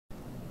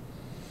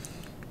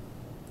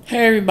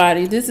Hey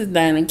everybody, this is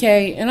Dinah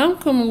K, and I'm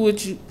coming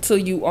to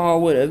you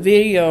all with a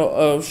video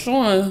of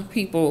showing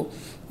people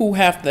who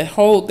have to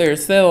hold their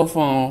cell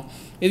phone.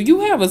 If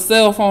you have a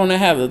cell phone that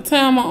has a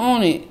timer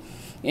on it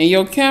and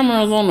your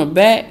camera is on the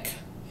back,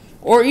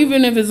 or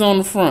even if it's on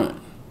the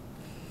front,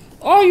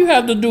 all you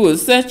have to do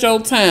is set your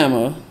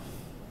timer,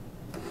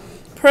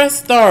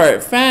 press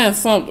start, find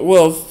something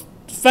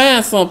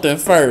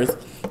first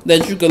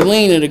that you can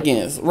lean it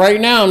against. Right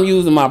now I'm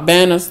using my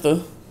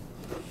banister,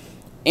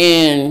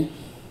 and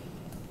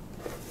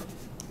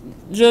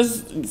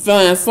just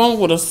find something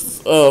with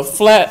a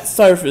flat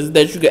surface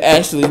that you can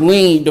actually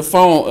lean the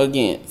phone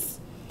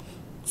against.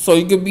 So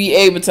you could be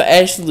able to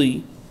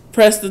actually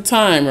press the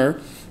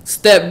timer,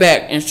 step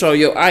back, and show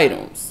your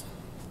items.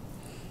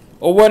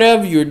 Or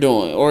whatever you're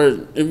doing. Or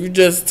if you're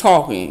just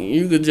talking,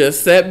 you could just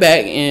step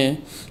back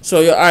and show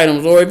your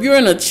items. Or if you're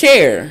in a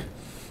chair,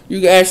 you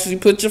can actually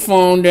put your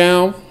phone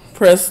down,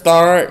 press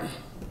start,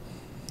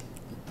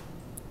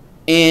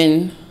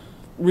 and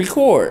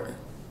record.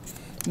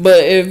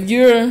 But if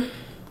you're...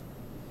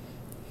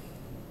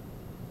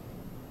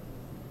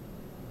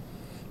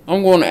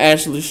 I'm going to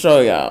actually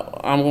show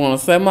y'all. I'm going to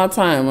set my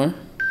timer.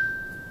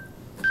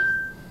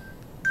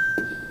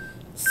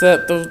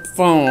 Set the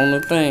phone on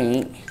the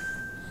thing.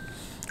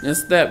 And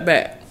step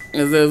back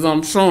as if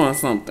I'm showing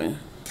something.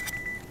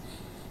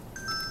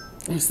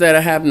 Instead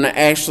of having to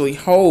actually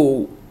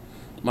hold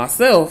my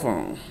cell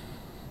phone.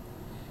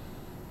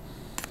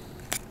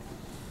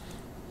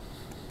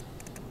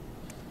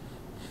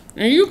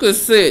 And you could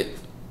set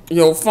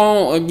your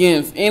phone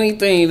against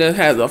anything that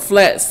has a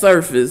flat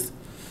surface.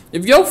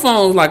 If your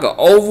phone's like an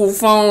oval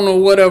phone or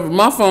whatever,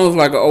 my phone's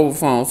like an oval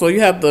phone, so you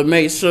have to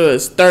make sure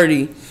it's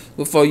sturdy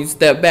before you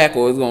step back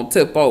or it's going to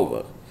tip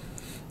over.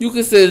 You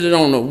can set it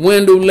on the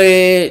window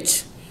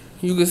ledge.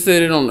 You can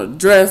set it on the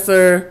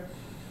dresser.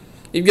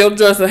 If your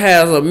dresser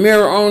has a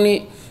mirror on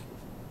it,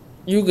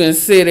 you can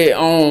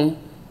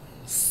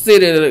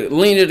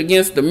lean it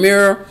against the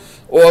mirror.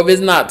 Or if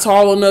it's not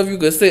tall enough, you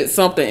can set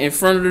something in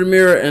front of the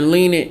mirror and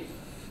lean it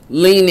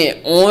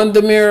on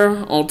the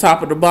mirror, on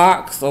top of the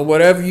box, or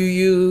whatever you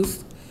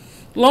use.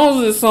 As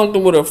long as it's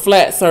something with a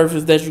flat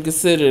surface that you can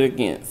sit it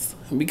against.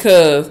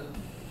 Because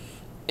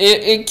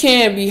it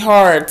can be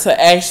hard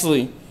to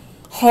actually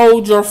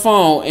hold your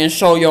phone and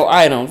show your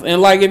items.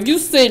 And like if you're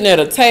sitting at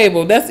a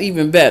table, that's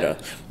even better.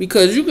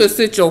 Because you can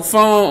sit your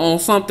phone on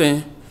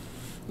something.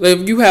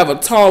 If you have a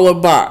taller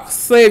box,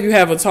 say if you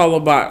have a taller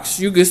box,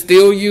 you can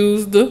still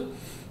use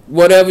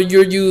whatever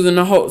you're using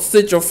to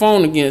sit your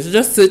phone against.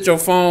 Just sit your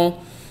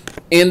phone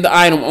in the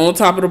item on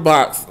top of the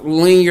box,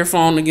 lean your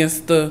phone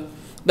against the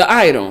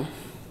item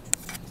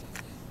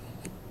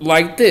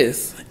like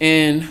this,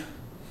 and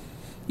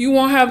you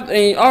won't have,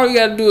 and all you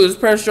gotta do is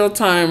press your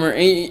timer,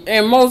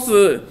 and most of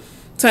the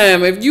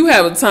time if you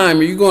have a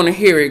timer, you're going to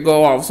hear it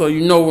go off, so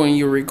you know when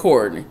you're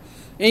recording,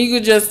 and you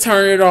can just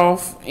turn it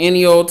off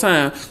any old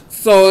time.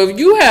 So if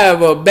you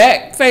have a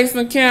back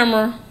facing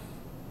camera,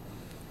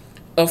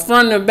 a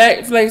front and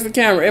back facing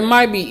camera, it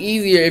might be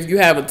easier if you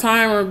have a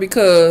timer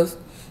because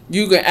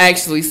you can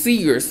actually see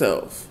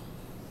yourself.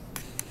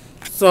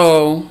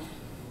 So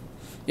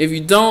if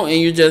you don't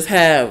and you just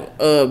have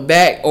a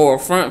back or a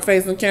front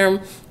facing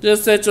camera,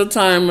 just set your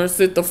timer,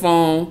 sit the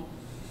phone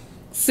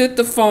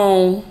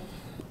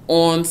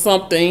on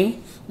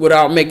something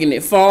without making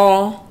it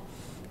fall,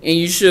 and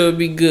you should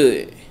be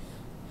good.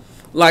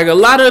 Like a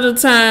lot of the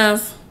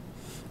times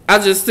I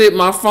just sit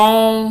my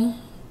phone,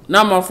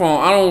 not my phone,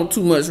 I don't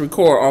too much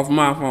record off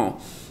my phone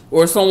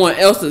or someone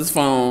else's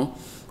phone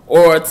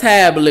or a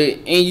tablet,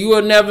 and you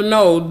will never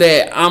know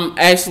that I'm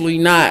actually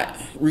not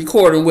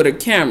recording with a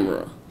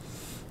camera.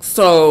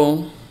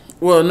 So,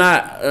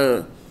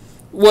 I'm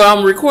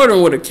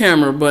recording with a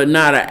camera, but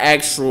not an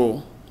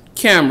actual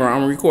camera.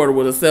 I'm recording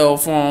with a cell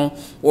phone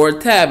or a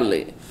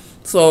tablet.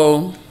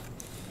 So,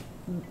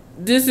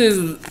 this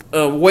is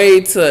a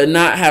way to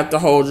not have to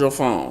hold your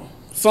phone.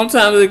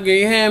 Sometimes it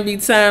can be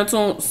time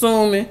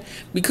consuming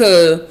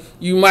because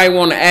you might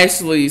want to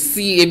actually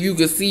see if you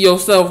can see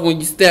yourself when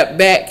you step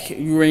back,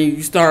 when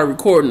you start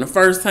recording the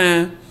first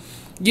time.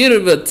 Get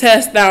a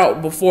test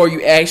out before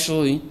you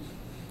actually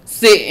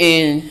sit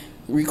and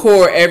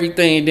record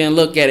everything and then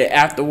look at it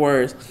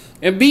afterwards.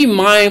 And be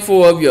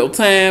mindful of your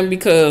time,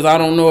 because I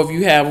don't know if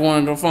you have one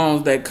of the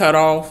phones that cut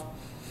off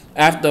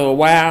after a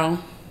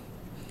while.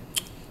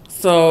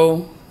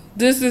 So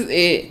this is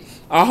it.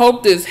 I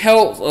hope this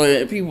helps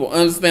or people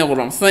understand what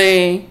I'm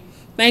saying.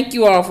 Thank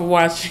you all for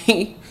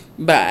watching.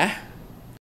 Bye.